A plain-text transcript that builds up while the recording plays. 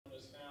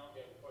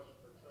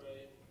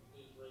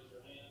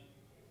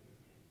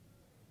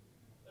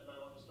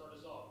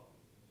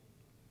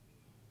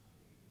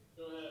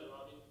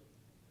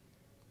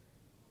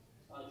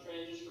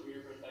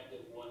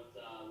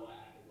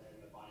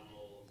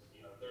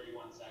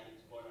second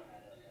quarter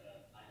had a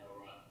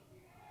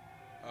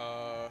 9-0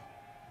 run?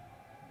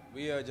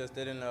 We just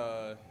didn't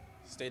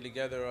stay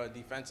together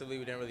defensively.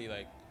 We didn't really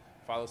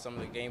follow some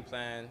of the game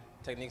plan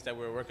techniques that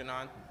we were working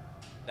on,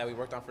 that we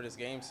worked on for this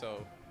game.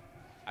 So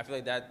I feel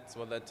like that's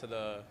what led to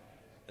the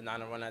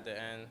 9 run at the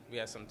end. We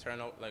had some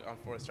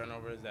unforced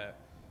turnovers that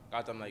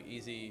got them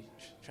easy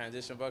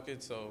transition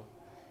buckets. So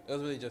it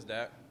was really just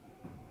that.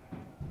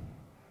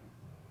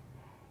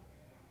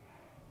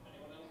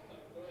 Anyone else?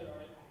 Go ahead,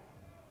 Ari.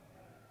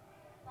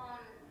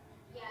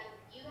 Yeah,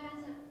 you guys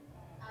have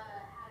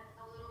had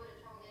a little bit of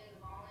trouble getting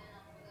the ball in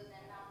on some of those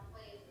inbound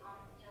plays.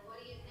 What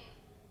do you think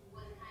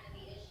was kind of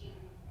the issue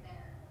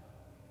there?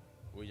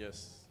 We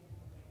just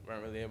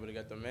weren't really able to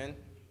get them in.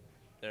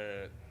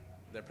 Their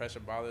pressure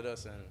bothered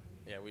us, and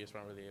yeah, we just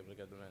weren't really able to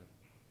get them in.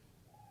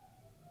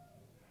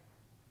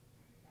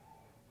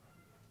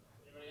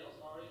 Anybody else?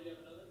 Ari, do you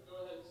have another?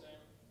 Go ahead, Sam.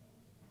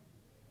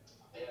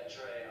 Yeah,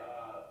 Trey,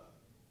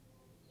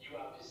 you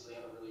obviously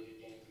had a really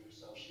good game for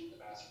yourself shooting the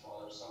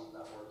basketball. There was something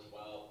that worked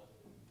well.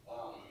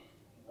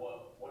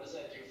 What does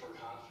that do for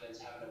confidence,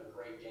 having a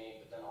great game,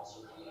 but then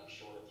also coming up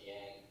short at the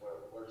end?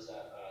 Where does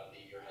that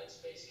leave your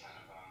headspace kind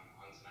of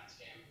on tonight's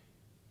game?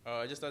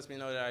 It just lets me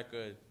know that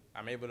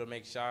I'm able to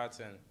make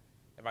shots, and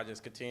if I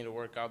just continue to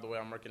work out the way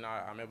I'm working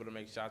out, I'm able to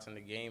make shots in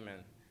the game.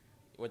 And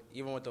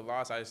even with the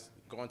loss, I just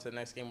go into the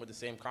next game with the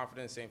same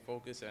confidence, same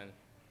focus, and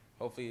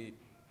hopefully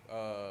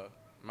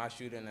my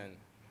shooting and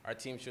our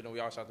team shooting, we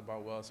all shot the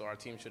ball well, so our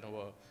team shooting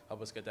will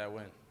help us get that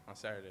win on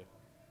Saturday.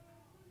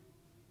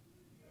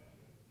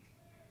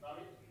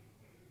 Robbie?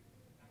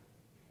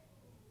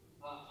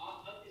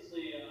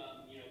 Obviously,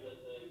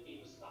 the game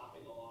was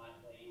stopping a lot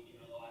late, the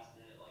last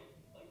minute, like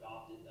it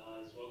often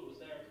does. Was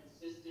there a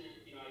consistent,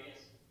 I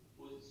guess,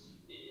 was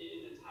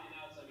in the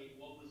timeouts? I mean,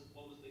 what was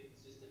the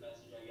consistent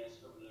message, I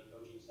guess, from the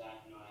coaching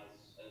staff,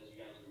 as you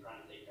guys were trying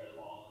to take care of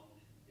the ball and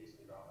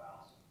basically draw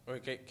fouls?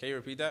 Wait, can you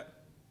repeat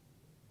that?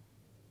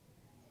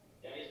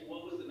 Yeah, I guess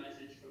what was the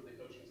message from the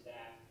coaching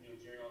staff,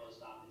 during all those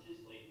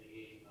stoppages late in the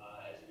game,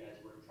 as you guys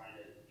were trying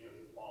to, get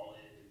the ball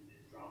in and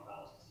draw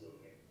fouls to seal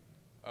the game?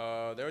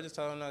 They were just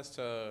telling us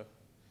to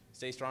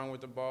stay strong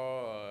with the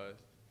ball.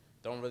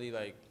 Don't really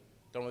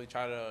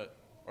try to,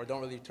 or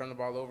don't really turn the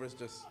ball over.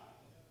 Just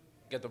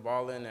get the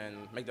ball in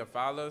and make them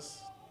foul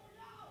us.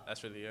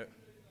 That's really it.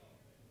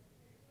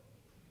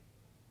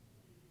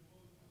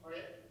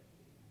 Ari?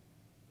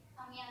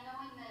 Yeah,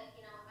 knowing that,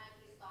 it might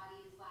be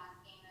Scotty's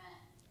last game at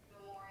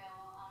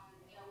Memorial,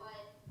 what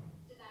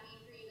did that mean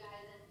for you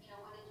guys, and,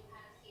 what did you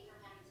kind of see from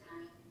him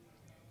tonight?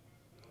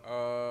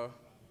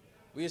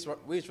 We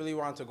just really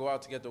wanted to go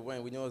out to get the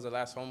win. We knew it was the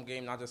last home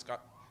game, not just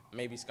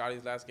maybe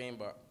Scotty's last game,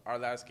 but our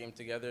last game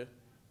together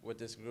with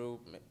this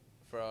group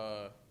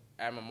for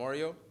at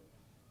Memorial.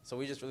 So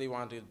we just really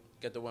wanted to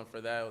get the win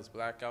for that. It was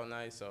blackout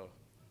night, so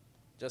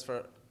just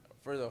for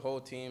the whole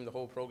team, the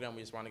whole program,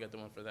 we just want to get the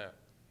win for that.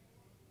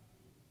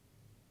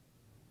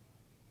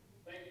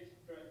 Thank you,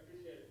 Trey.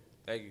 Appreciate it.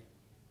 Thank you.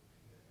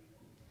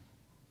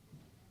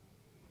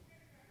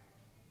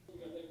 We've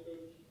got head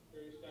coach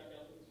Jerry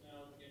Stackhouse with us now.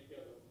 Again, if you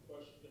have a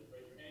question,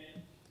 raise your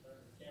hand.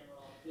 Turn the camera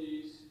on,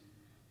 please.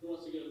 Who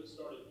wants to get it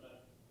started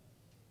tonight?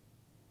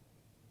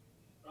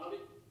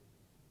 Robbie?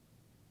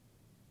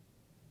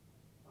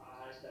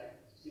 Hi, Stack.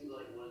 Seems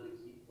like one of the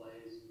key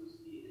plays was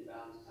the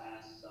inbounds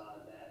pass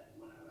that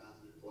went around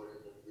to the court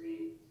of the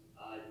three.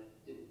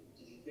 Did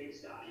you think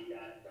Scotty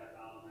got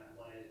out on that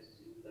play?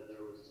 That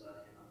there was him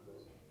on the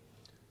goal?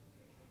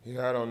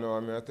 Yeah, I don't know. I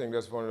mean, I think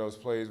that's one of those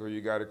plays where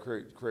you got to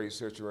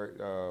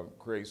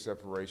create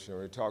separation.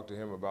 We talked to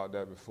him about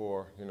that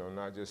before.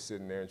 Not just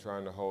sitting there and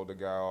trying to hold the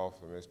guy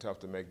off. I mean, it's tough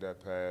to make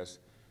that pass.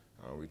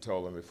 We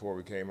told him before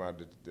we came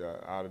out of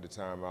the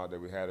timeout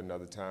that we had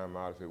another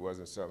timeout if it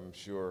wasn't something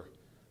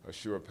a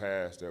sure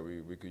pass that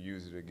we could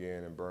use it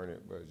again and burn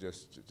it. But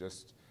just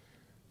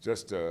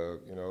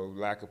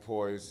lack of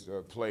poise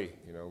play.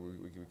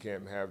 We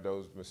can't have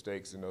those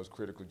mistakes in those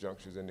critical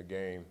junctures in the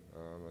game.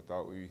 I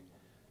thought we.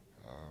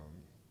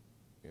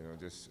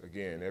 Just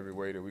again, every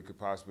way that we could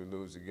possibly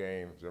lose the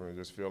game. I mean,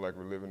 just feel like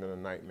we're living in a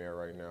nightmare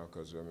right now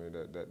because I mean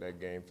that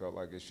game felt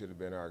like it should have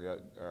been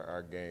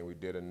our game. We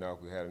did enough.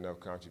 We had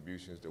enough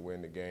contributions to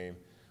win the game.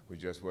 We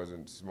just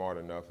wasn't smart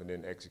enough and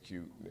didn't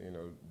execute.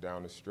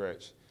 Down the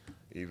stretch,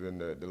 even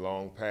the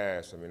long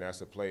pass. I mean,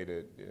 that's a play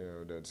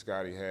that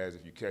Scotty has.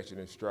 If you catch it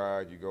in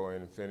stride, you go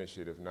in and finish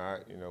it. If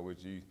not,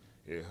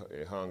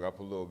 it hung up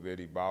a little bit.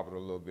 He bobbled a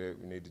little bit.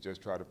 We need to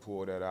just try to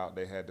pull that out.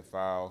 They had the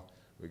foul.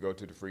 We go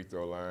to the free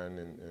throw line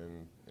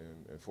and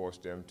force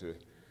them to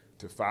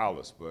foul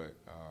us. But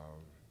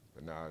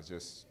now it's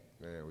just,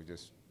 man, we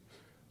just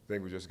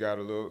got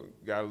a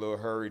little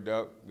hurried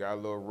up, got a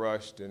little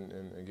rushed, and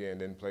again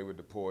didn't play with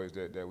the poise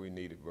that we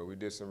needed. But we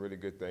did some really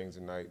good things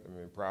tonight. I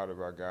mean, proud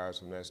of our guys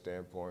from that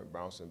standpoint,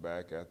 bouncing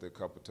back after a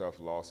couple tough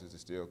losses to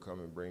still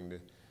come and bring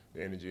the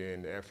energy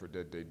and the effort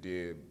that they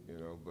did.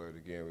 But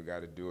again, we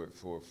got to do it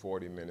for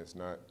 40 minutes,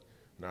 not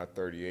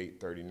 38,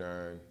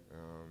 39.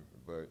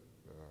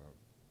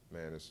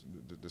 Man,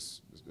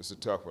 it's a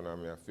tough one. I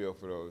mean, I feel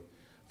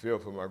feel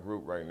for my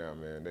group right now,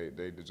 man.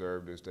 They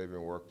deserve this. They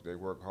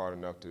worked hard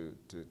enough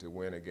to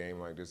win a game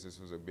like this. This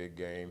was a big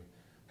game,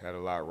 had a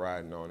lot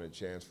riding on it. A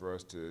chance for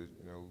us to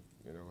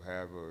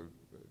have a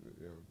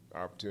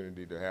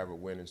opportunity to have a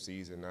winning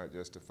season, not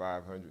just a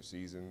 500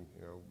 season,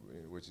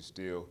 which is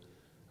still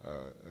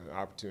an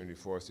opportunity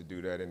for us to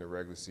do that in the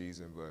regular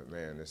season. But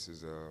man, this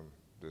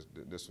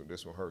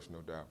one hurts,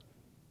 no doubt.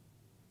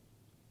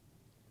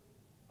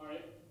 All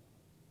right.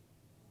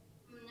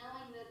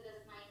 Knowing that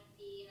this might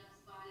be,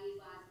 Scotty's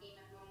last game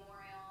at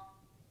Memorial,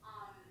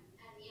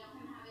 and,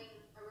 him having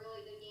a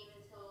really good game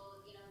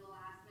until, the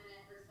last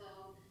minute or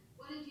so,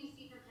 what did you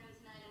see from him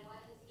tonight, and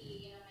what has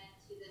he, meant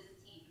to this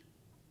team?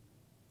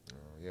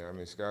 Yeah, I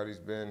mean, Scotty's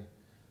been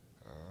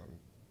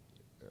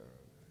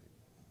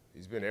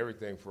he's been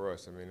everything for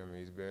us. I mean,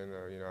 he's been,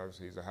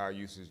 obviously he's a high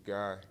usage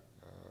guy.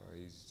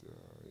 He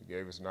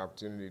gave us an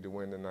opportunity to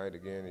win tonight.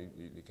 Again,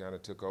 he kind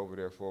of took over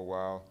there for a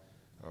while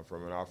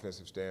from an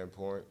offensive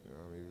standpoint.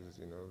 He was,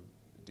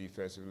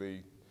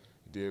 defensively,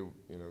 did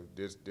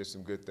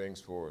some good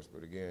things for us.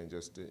 But again,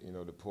 just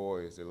the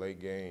poise, the late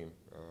game,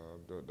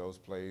 those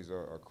plays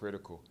are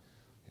critical.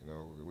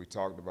 We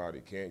talked about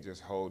it. You can't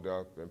just hold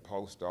up and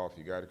post off.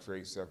 You got to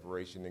create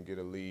separation and get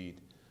a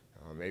lead.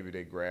 Maybe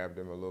they grabbed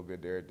him a little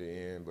bit there at the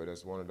end, but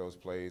it's one of those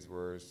plays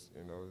where it's,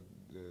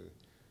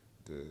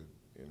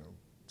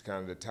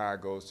 kind of the tie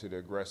goes to the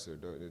aggressor.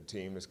 The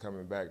team that's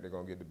coming back, they're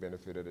going to get the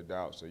benefit of the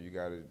doubt. So you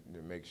got to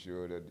make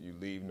sure that you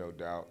leave no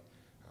doubt,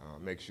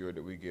 make sure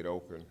that we get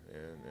open,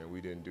 and we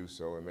didn't do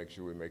so, and make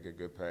sure we make a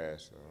good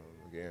pass.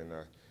 Again,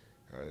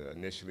 I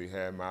initially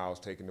had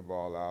Miles taking the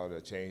ball out. I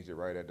changed it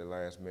right at the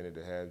last minute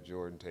to have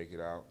Jordan take it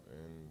out,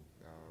 and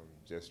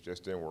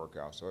just didn't work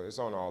out. So it's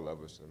on all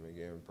of us. I mean,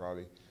 again,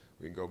 probably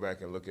we can go back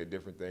and look at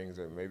different things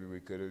that maybe we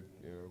could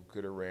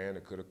have ran,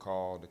 or could have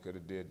called, or could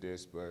have did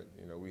this, but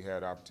we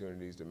had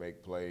opportunities to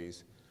make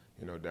plays,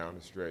 down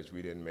the stretch.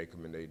 We didn't make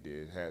them, and they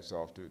did. Hats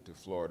off to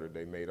Florida.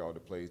 They made all the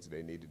plays that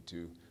they needed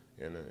to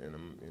in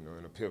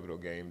a pivotal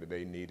game that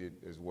they needed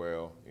as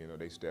well.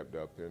 They stepped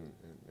up and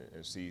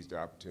seized the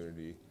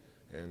opportunity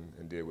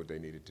and did what they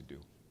needed to do.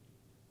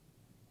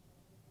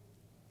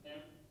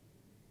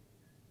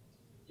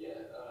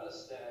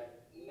 Stack,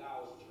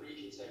 now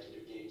 3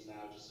 consecutive games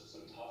now, just of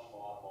some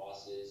tough-fought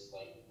losses,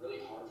 like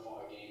really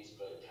hard-fought games,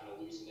 but kind of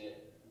losing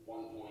it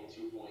 1 point,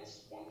 2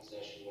 points, 1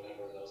 possession,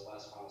 whatever, in those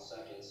last final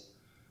seconds.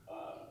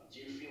 Do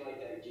you feel like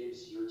that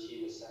gives your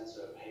team a sense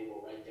of, hey,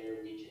 we're right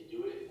there, we can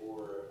do it,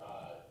 or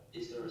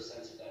is there a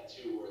sense of that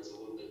too, where it's a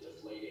little bit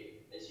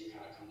deflating as you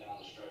kind of come down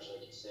the stretch,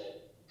 like you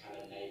said, kind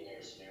of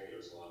nightmare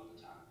scenarios a lot of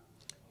the time?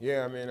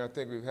 Yeah, I mean, I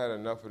think we've had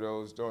enough of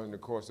those during the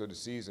course of the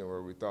season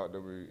where we thought that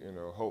we,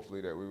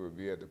 hopefully that we would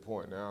be at the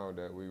point now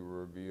that we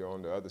would be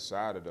on the other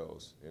side of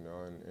those, and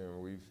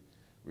we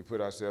put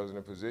ourselves in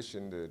a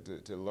position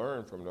to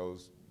learn from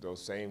those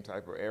same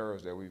type of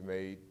errors that we've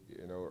made,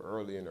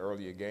 early in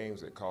earlier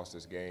games that cost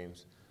us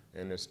games,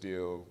 and they're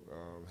still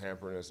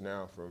hampering us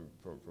now from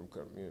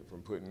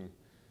putting,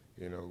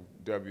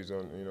 W's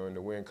on, in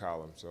the win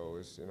column. So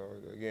it's,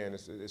 again,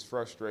 it's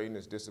frustrating,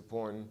 it's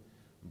disappointing.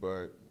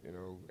 But,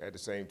 at the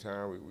same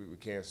time, we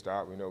can't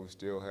stop. We know we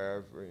still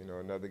have,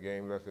 another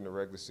game left in the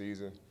regular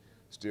season,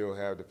 still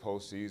have the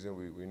postseason.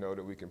 We know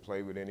that we can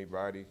play with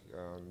anybody.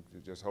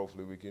 Just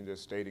hopefully we can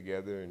just stay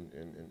together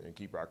and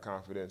keep our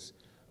confidence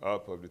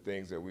up of the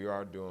things that we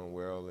are doing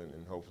well,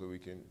 and hopefully we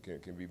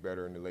can be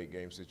better in the late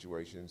game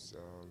situations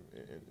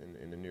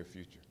in the near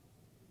future.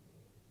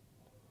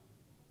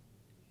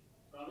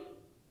 Robbie?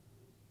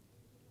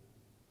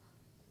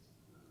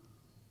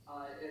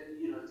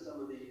 In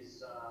some of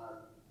these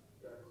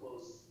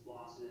close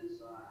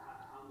losses,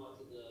 how much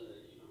of the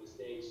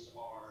mistakes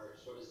are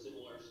sort of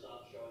similar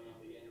stuff showing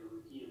up again, or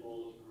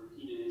repeatable,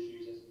 repeated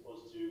issues, as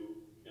opposed to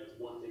it's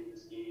one thing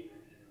this game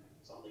and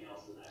something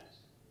else the next?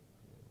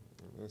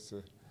 That's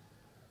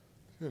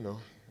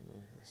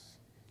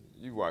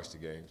you watch the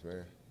games,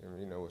 man.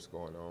 You know what's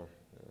going on.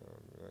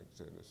 Like I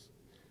said,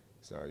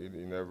 so you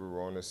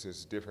never on this.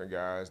 It's different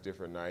guys,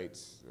 different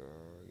nights.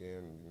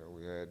 Again,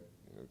 we had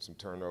some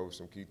turnovers,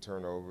 some key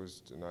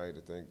turnovers tonight.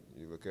 I think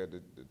you look at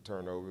the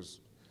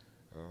turnovers.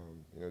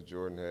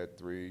 Jordan had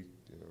 3.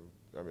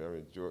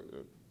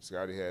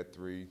 Scotty had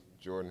 3.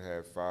 Jordan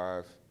had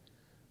 5.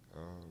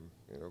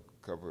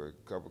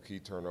 Couple key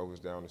turnovers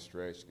down the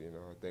stretch.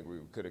 I think we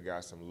could have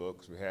got some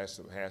looks. We had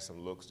some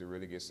looks to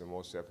really get some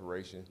more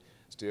separation.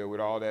 Still, with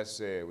all that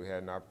said, we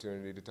had an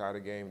opportunity to tie the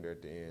game there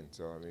at the end.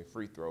 So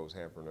free throws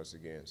hampering us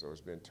again. So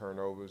it's been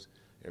turnovers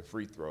and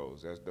free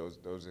throws.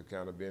 Those have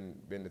kind of been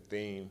the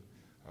theme.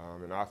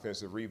 And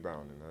offensive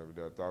rebounding.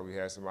 I thought we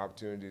had some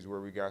opportunities where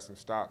we got some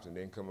stops and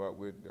then come up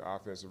with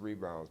offensive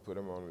rebounds, put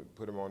them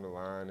on the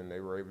line, and they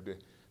were able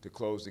to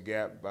close the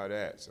gap by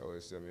that. So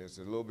it's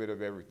a little bit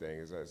of everything.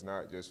 It's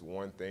not just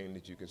one thing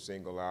that you can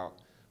single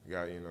out. We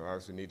got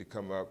obviously need to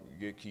come up,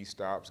 get key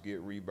stops, get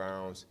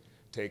rebounds,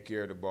 take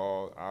care of the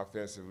ball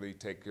offensively,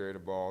 take care of the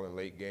ball in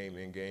late game,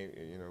 in game,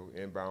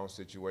 inbound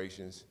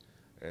situations.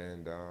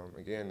 And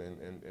again,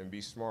 and be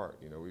smart.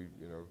 We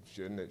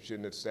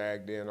shouldn't have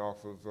sagged in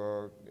off of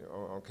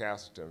on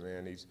Castleton,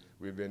 man.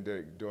 We've been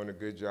doing a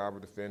good job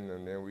of defending,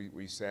 and then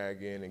we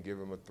sag in and give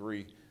him a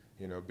three,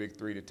 big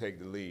three to take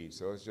the lead.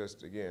 So it's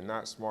just, again,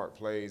 not smart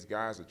plays.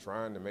 Guys are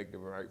trying to make the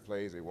right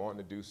plays. They want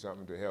to do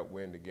something to help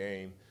win the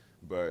game,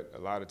 but a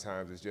lot of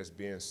times it's just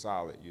being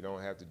solid. You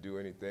don't have to do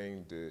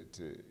anything to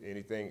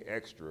anything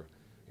extra.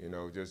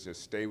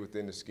 Just stay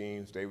within the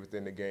scheme, stay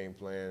within the game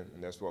plan,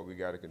 and that's what we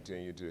got to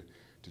continue to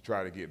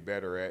try to get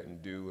better at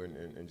and do,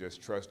 and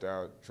just trust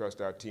our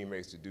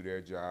teammates to do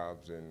their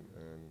jobs, and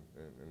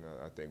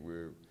I think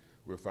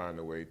we'll find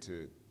a way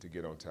to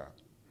get on top.